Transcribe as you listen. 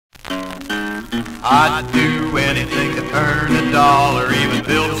I'd do anything to earn a dollar, even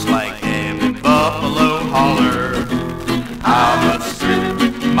build a slag camp in Buffalo Holler. I'm a strip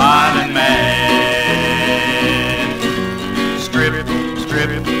mining man. Strip,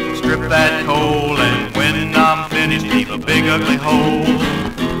 strip, strip that coal, and when I'm finished, leave a big ugly hole.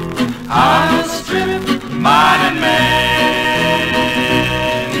 I'm a strip mining man.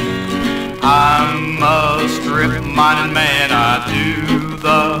 I'm a strip mining man. I do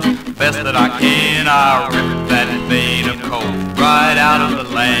the best that I can. I rip that vein of coal right out of the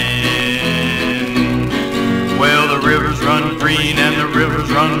land. Well, the rivers run green and the rivers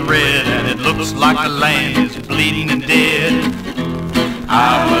run red, and it looks like the land is bleeding and dead.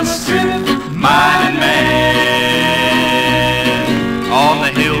 I'm a strip mining man. On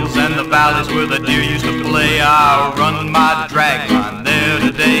the hills and the valleys where the deer used to play, I run my drag line there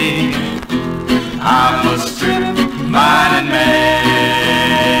today. I'm a strip mining man.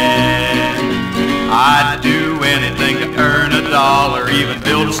 I'd do anything to earn a dollar, even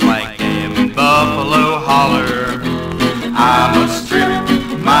build a slag camp in Buffalo Holler. I'm a strip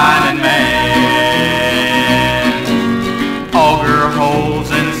mining man. Auger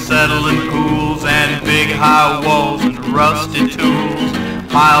holes and settling pools and big high walls and rusted tools,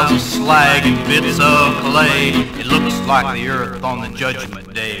 piles of slag and bits of clay. It looks like the earth on the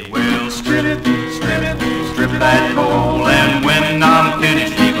judgment day. Well, strip, strip, strip that coal, and when I'm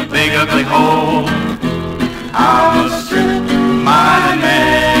finished, leave a big ugly hole. I'm a strip mining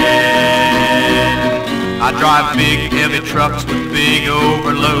man. I drive big heavy trucks with big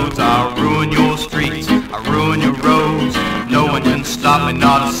overloads. I'll ruin your streets, I'll ruin your roads. No one can stop me,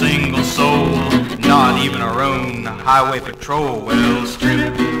 not a single soul, not even our own highway patrol. Well,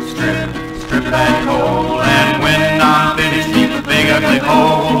 strip, strip, strip that coal, and when I'm finished, leave a big ugly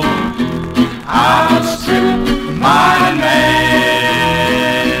hole. I'm a strip mining man.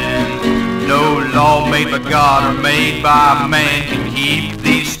 No law made by God or made by man can keep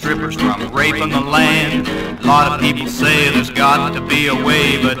these strippers from raping the land. A lot of people say there's got to be a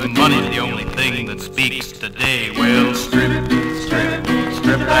way, but money's the only thing that speaks today. Well, strip, strip,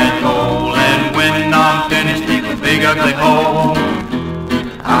 strip that coal, and when I'm finished, leave a big ugly hole.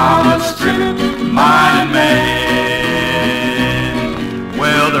 I'm a strip mining man.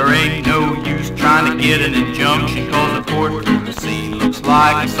 Well, there ain't no use trying to get an injunction, cause the courtroom scene looks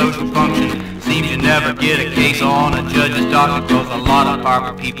like a social function. Seems you never get a case on a judge's docket, cause a lot of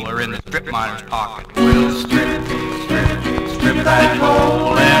powerful people are in the strip miner's pocket. Well, strip, strip, strip that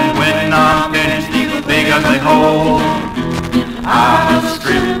coal, and when I'm finished, leave a big ugly hole. I'm a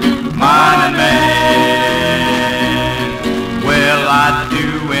strip mining man. Well, I'd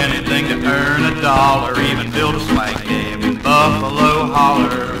do anything to earn a dollar, even build a slag camp in Buffalo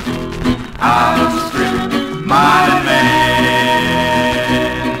Holler. I'm a strip mining man.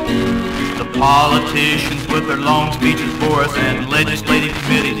 The politicians with their long speeches for us and legislative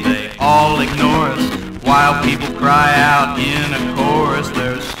committees, they all ignore us, while people cry out in a chorus.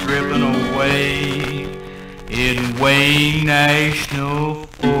 They're stripping away in Wayne National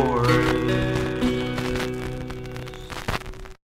Forest.